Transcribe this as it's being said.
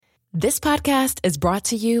This podcast is brought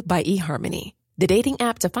to you by eHarmony, the dating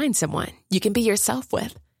app to find someone you can be yourself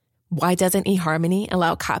with. Why doesn't eHarmony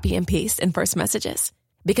allow copy and paste in first messages?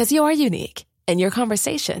 Because you are unique, and your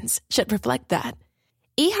conversations should reflect that.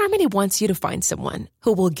 eHarmony wants you to find someone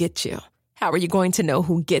who will get you. How are you going to know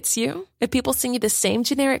who gets you? If people send you the same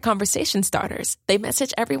generic conversation starters they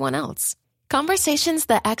message everyone else. Conversations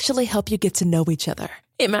that actually help you get to know each other.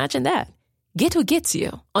 Imagine that. Get who gets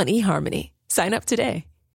you on eHarmony. Sign up today.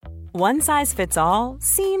 One size fits all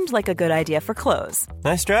seemed like a good idea for clothes.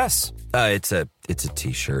 Nice dress. It's a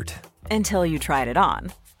t-shirt. Until you tried it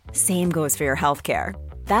on. Same goes for your healthcare.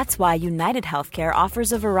 That's why United Healthcare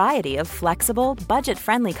offers a variety of flexible,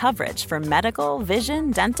 budget-friendly coverage for medical,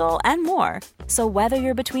 vision, dental, and more. So whether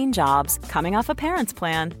you're between jobs, coming off a parent's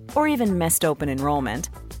plan, or even missed open enrollment,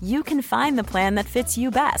 you can find the plan that fits you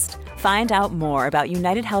best. Find out more about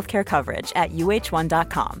United Healthcare coverage at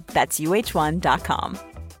uh1.com. That's uh1.com.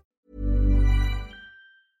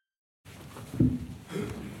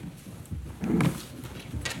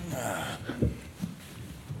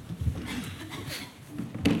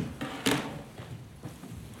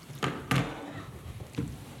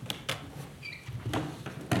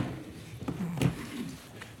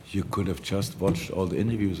 You could have just watched all the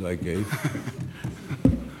interviews I gave.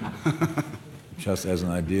 Just as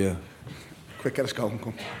an idea. Quick, get us going,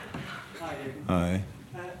 come. Hi. Hi.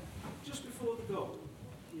 Just before the goal,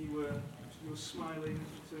 you were smiling,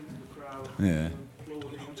 turned to the crowd, Yeah.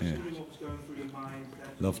 applauding. I'm just wondering what was going through your mind then.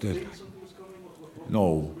 Loved it. Did you think something was coming? What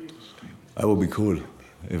No. That would be cool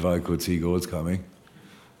if I could see goals coming.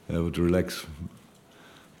 That would relax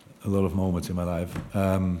a lot of moments in my life.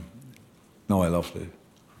 No, I loved it.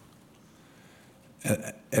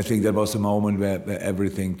 I think that was the moment where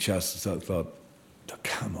everything just thought, oh,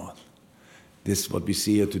 come on. This, what we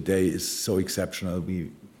see here today, is so exceptional.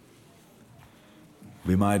 We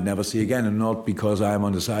might never see again, and not because I'm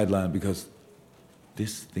on the sideline, because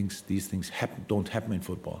these things don't happen in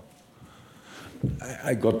football.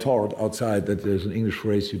 I got taught outside that there's an English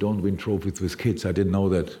phrase: you don't win trophies with kids. I didn't know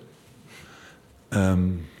that.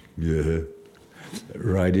 Yeah,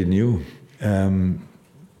 right in you.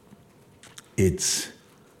 It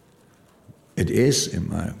is in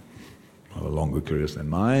my longer career than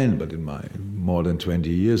mine, but in my more than 20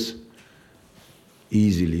 years,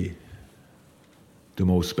 easily the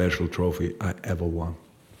most special trophy I ever won.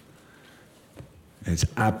 It's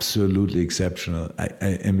absolutely exceptional.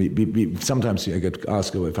 Sometimes I get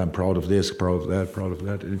asked if I'm proud of this, proud of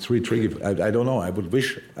that. And it's really tricky. I don't know. I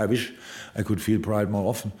wish I could feel pride more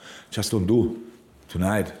often. Just don't do.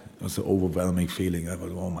 Tonight it was an overwhelming feeling. I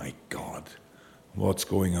was, oh my God, what's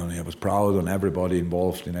going on here? I was proud of everybody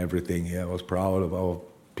involved in everything here. I was proud of our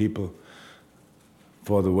people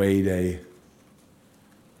for the way they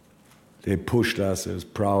pushed us. I was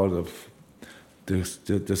proud of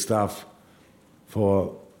the staff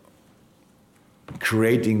for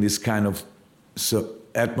creating this kind of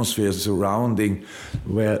atmosphere surrounding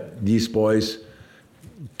where these boys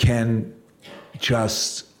can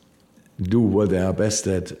just do what they are best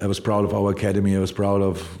at. I was proud of our academy. I was proud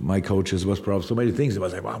of my coaches. I was proud of so many things. It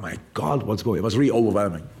was like, oh my God, what's going on? It was really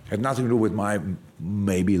overwhelming. It had nothing to do with my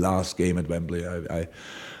maybe last game at Wembley.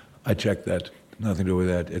 I checked that. Nothing to do with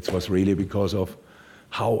that. It was really because of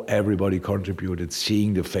how everybody contributed,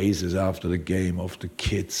 seeing the faces after the game of the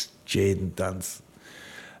kids, Jaden Dunst.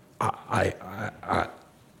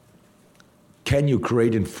 Can you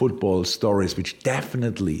create in football stories which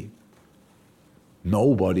definitely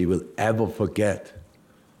nobody will ever forget?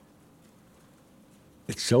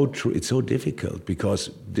 It's so true. It's so difficult because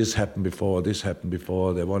this happened before.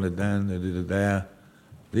 They won it then. They did it there.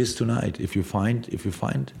 This tonight. If you find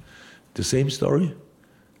the same story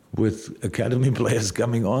with academy players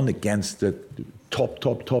coming on against the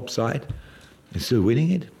top side and still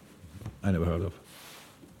winning it, I never heard of.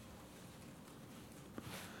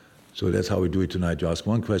 So that's how we do it tonight. You ask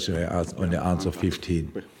one question, I answer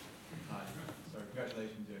 15.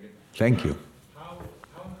 Thank you. How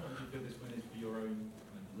important do you feel this win is for your own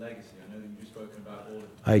legacy? I know that you've spoken about all of it.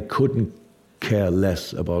 I couldn't care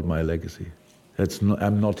less about my legacy.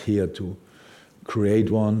 I'm not here to create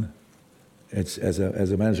one. It's as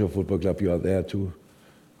a manager of a football club, you are there to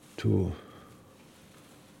do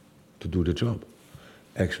the job,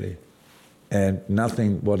 actually. And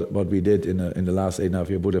nothing what we did in the last 8.5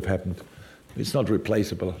 years would have happened. It's not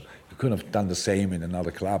replaceable. You couldn't have done the same in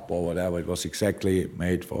another club or whatever. It was exactly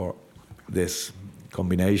made for this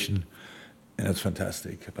combination, and it's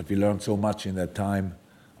fantastic. But we learned so much in that time.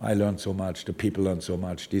 I learned so much. The people learned so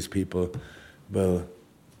much. These people will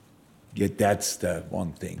Yeah, that's the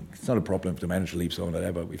one thing. It's not a problem if the manager leaves or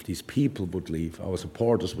whatever. If these people would leave, our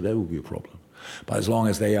supporters, that would be a problem. But as long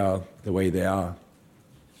as they are the way they are,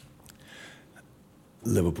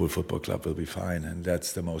 Liverpool Football Club will be fine, and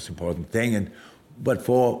that's the most important thing. But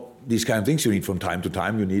for these kind of things, you need from time to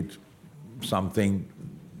time, you need something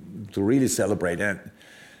to really celebrate. And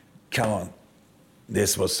come on,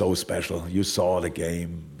 this was so special. You saw the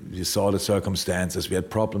game, you saw the circumstances. We had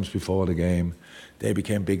problems before the game. They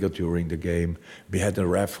became bigger during the game. We had a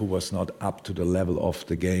ref who was not up to the level of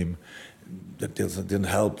the game. That didn't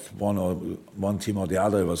help one team or the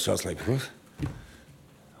other. It was just like,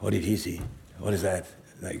 what did he see? What is that?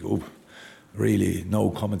 Like, really,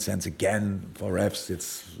 no common sense again for refs.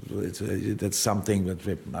 That's something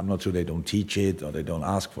that I'm not sure they don't teach it or they don't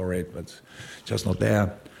ask for it, but it's just not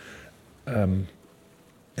there. And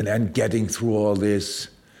then getting through all this,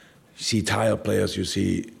 you see tired players. You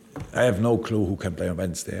see, I have no clue who can play on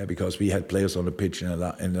Wednesday because we had players on the pitch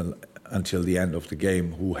until the end of the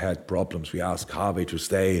game who had problems. We asked Harvey to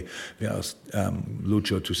stay. We asked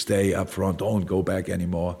Lucho to stay up front. Don't go back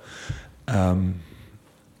anymore.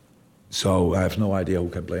 So I have no idea who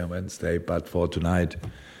can play on Wednesday. But for tonight,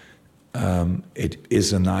 it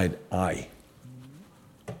is a night I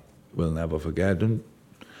will never forget. And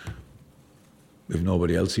if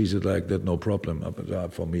nobody else sees it like that, no problem.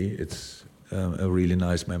 But for me, it's a really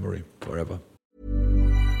nice memory forever.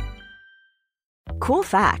 Cool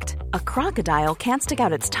fact, a crocodile can't stick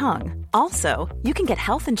out its tongue. Also, you can get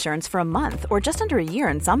health insurance for a month or just under a year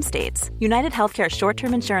in some states. United Healthcare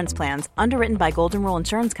short-term insurance plans, underwritten by Golden Rule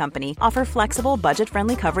Insurance Company, offer flexible,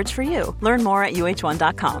 budget-friendly coverage for you. Learn more at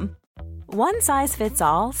uh1.com. One size fits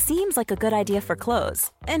all seems like a good idea for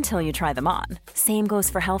clothes until you try them on. Same goes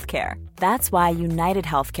for healthcare. That's why United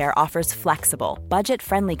Healthcare offers flexible,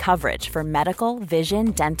 budget-friendly coverage for medical,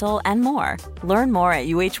 vision, dental, and more. Learn more at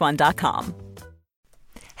uh1.com.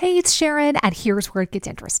 Hey, it's Sharon, and here's where it gets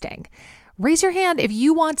interesting. Raise your hand if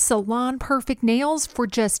you want salon perfect nails for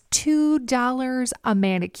just $2 a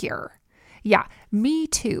manicure. Yeah, me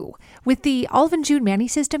too. With the Olive & June Mani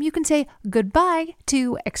system, you can say goodbye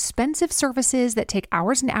to expensive services that take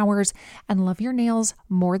hours and hours and love your nails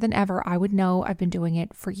more than ever. I would know. I've been doing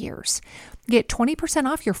it for years. Get 20%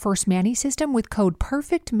 off your first Mani system with code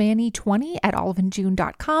PERFECTMANI20 at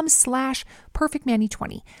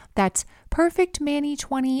oliveandjune.com/PERFECTMANI20. That's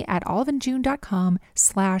PERFECTMANI20 at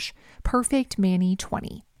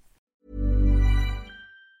oliveandjune.com/PERFECTMANI20.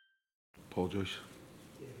 Paul Joyce.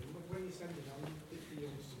 When you're sending on the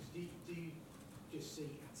youngsters, do you just see a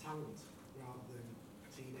talent rather than a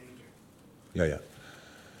teenager? Yeah.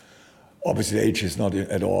 Obviously, age is not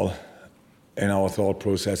at all in our thought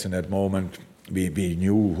process in that moment. We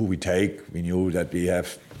knew who we take. We knew that we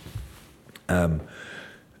have to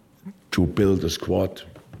build a squad.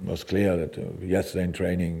 It was clear that yesterday in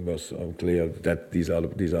training was clear that these are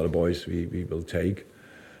the boys we will take,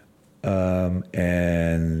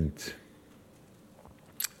 and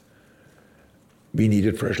we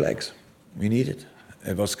needed fresh legs. It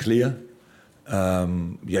was clear.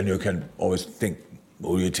 You can always think,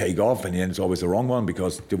 who you take off, and then it's always the wrong one,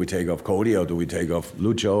 because do we take off Cody, or do we take off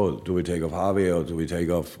Lucho, do we take off Harvey, or do we take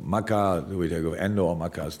off Maka, do we take off Endo or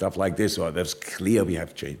Maka, stuff like this. So that's clear we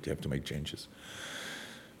have to make changes.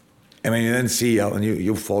 I mean, you then see, and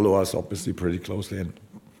you follow us obviously pretty closely, and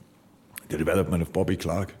the development of Bobby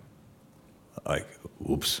Clark, like,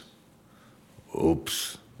 oops. Ooh,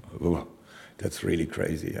 that's really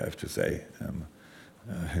crazy, I have to say.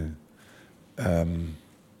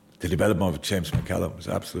 The development of James McCallum was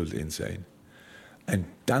absolutely insane. And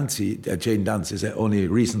Jane Dunce has only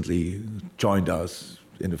recently joined us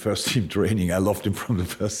in the first team training. I loved him from the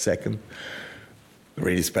first second.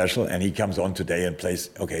 Really special. And he comes on today and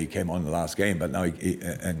plays. Okay, he came on the last game, but now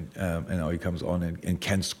now he comes on and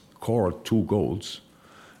can score 2 goals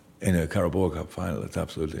in a Carabao Cup final. That's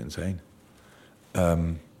absolutely insane.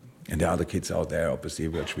 And the other kids out there, obviously,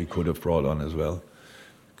 which we could have brought on as well.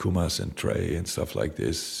 Kumas and Trey and stuff like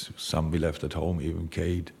this. Some we left at home, even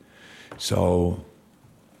Cade. So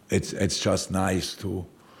it's just nice to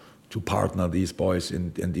partner these boys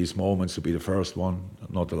in these moments, to be the first one,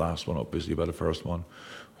 not the last one, obviously, but the first one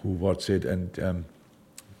who watched it, and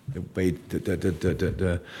the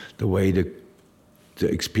way the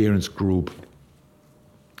experience group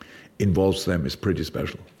involves them is pretty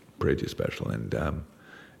special, and.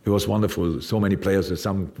 It was wonderful. So many players,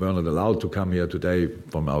 some were not allowed to come here today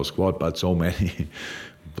from our squad, but so many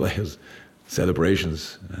players,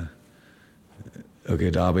 celebrations. Okay,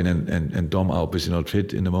 Darwin and Dom are obviously not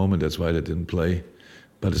fit in the moment, that's why they didn't play.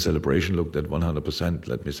 But the celebration looked at 100%,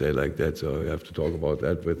 let me say like that. So I have to talk about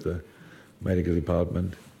that with the medical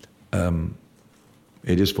department.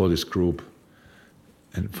 It is for this group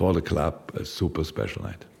and for the club a super special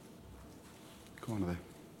night. Go on there.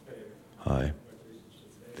 Hi.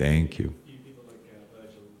 Thank you. People like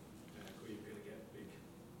Virgil, who you're going to get big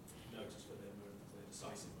notice for their moments, their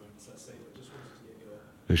decisive moments, let's say, but just wanted to get your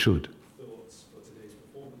They should. thoughts for today's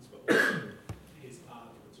performance, but also his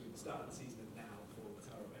arc between the start of the season and now for the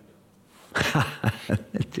Tower of Ender.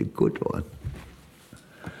 That's a good one.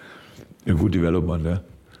 A good development there.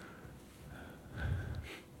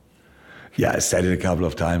 Yeah, I said it a couple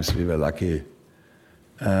of times. We were lucky.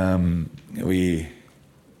 We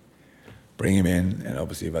bring him in, and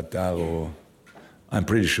obviously Wataru. I'm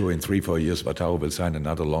pretty sure in 3-4 years Wataru will sign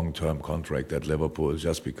another long-term contract at Liverpool,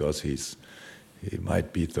 just because he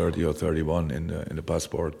might be 30 or 31 in the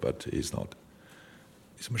passport, but he's not.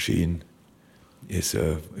 He's a machine. He's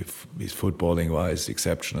footballing-wise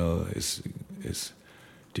exceptional. His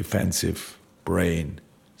defensive brain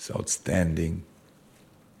is outstanding.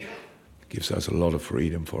 Gives us a lot of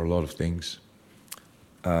freedom for a lot of things.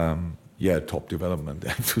 Top development, I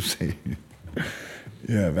have to say.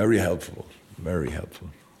 Yeah, very helpful, very helpful.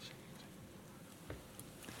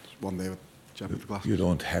 Just one day with Jeff with the glasses. You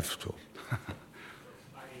don't have to.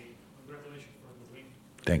 Congratulations for the win.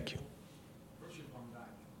 Thank you. Virgil van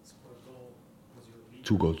Dijk scored a goal. Was your lead?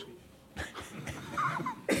 2 goals.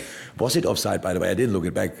 Was it offside, by the way? I didn't look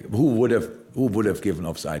it back. Who would have given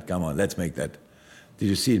offside? Come on, let's make that. Did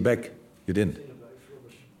you see it back? You didn't.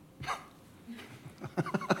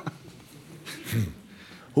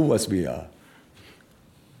 Who was VR?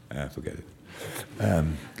 Forget it.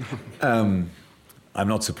 I'm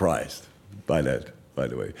not surprised by that, by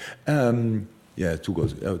the way. 2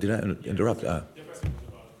 goals. Oh, did I interrupt? The question was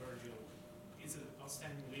about Virgil. It's an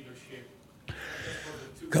outstanding leadership.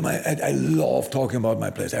 Come on, I love talking about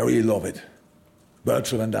my players. I really love it.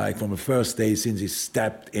 Virgil van Dijk, from the first day since he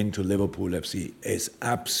stepped into Liverpool FC, is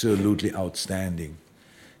absolutely outstanding.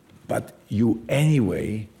 But you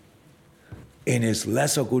anyway, in his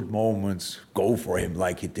lesser good moments, go for him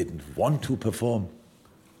like he didn't want to perform.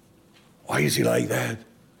 Why is he like that?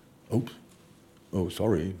 Oops. Oh,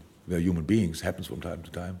 sorry. We're human beings. Happens from time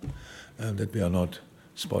to time. That we are not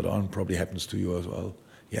spot on. Probably happens to you as well.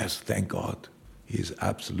 Yes, thank God. He is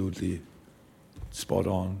absolutely spot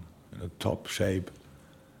on, in a top shape.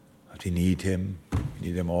 But we need him. We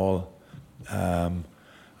need them all.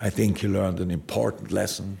 I think he learned an important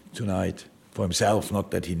lesson tonight for himself. Not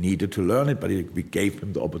that he needed to learn it, but we gave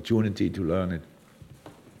him the opportunity to learn it.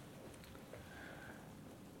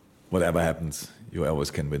 Whatever happens, you always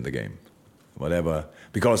can win the game. Whatever,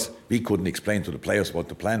 because we couldn't explain to the players what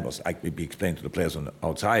the plan was. We explained to the players on the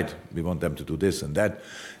outside. We want them to do this and that.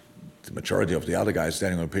 The majority of the other guys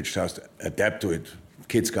standing on the pitch just adapt to it.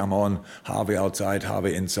 Kids come on, Harvey outside,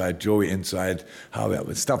 Harvey inside, Joey inside,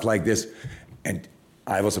 Harvey, stuff like this. And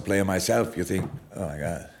I was a player myself. You think, oh my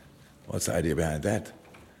God, what's the idea behind that?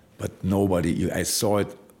 But nobody, I saw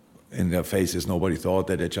it in their faces. Nobody thought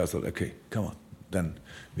that. They just thought, okay, come on, then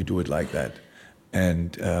we do it like that.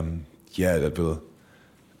 And that will,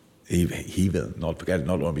 he will not forget it,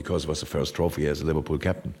 not only because it was the first trophy as a Liverpool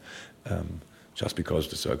captain, just because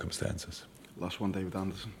of the circumstances. Last one, David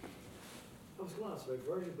Anderson. I was glad to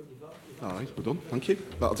Virgil, but you've All right, we're done. Thank you.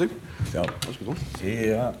 That'll do. Yeah. That's good one.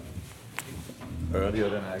 Yeah. Earlier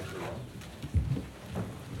than I actually was.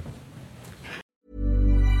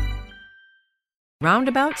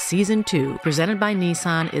 Roundabout Season 2, presented by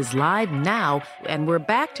Nissan, is live now, and we're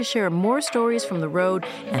back to share more stories from the road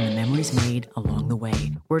and the memories made along the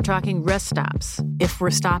way. We're talking rest stops, if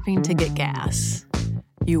we're stopping to get gas.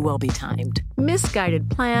 You will be timed.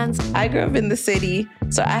 Misguided plans. I grew up in the city,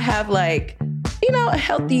 so I have a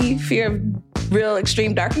healthy fear of real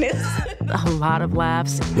extreme darkness. A lot of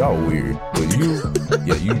laughs. Y'all weird, but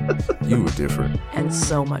you were different. And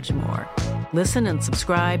so much more. Listen and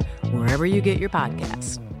subscribe wherever you get your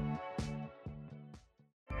podcasts.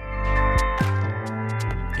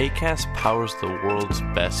 Acast powers the world's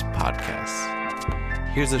best podcasts.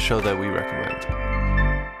 Here's a show that we recommend.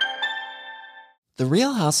 The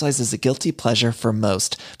Real Housewives is a guilty pleasure for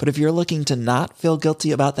most, but if you're looking to not feel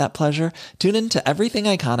guilty about that pleasure, tune in to Everything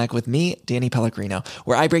Iconic with me, Danny Pellegrino,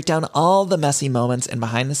 where I break down all the messy moments and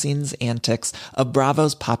behind-the-scenes antics of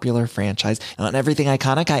Bravo's popular franchise. And on Everything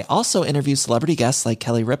Iconic, I also interview celebrity guests like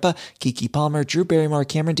Kelly Ripa, Keke Palmer, Drew Barrymore,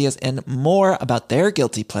 Cameron Diaz, and more about their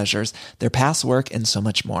guilty pleasures, their past work, and so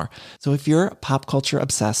much more. So if you're pop culture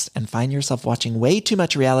obsessed and find yourself watching way too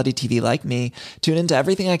much reality TV like me, tune into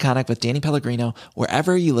Everything Iconic with Danny Pellegrino,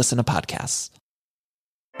 wherever you listen to podcasts.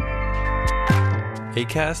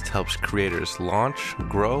 Acast helps creators launch,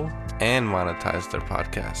 grow, and monetize their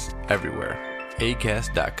podcasts everywhere.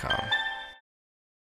 ACAST.com.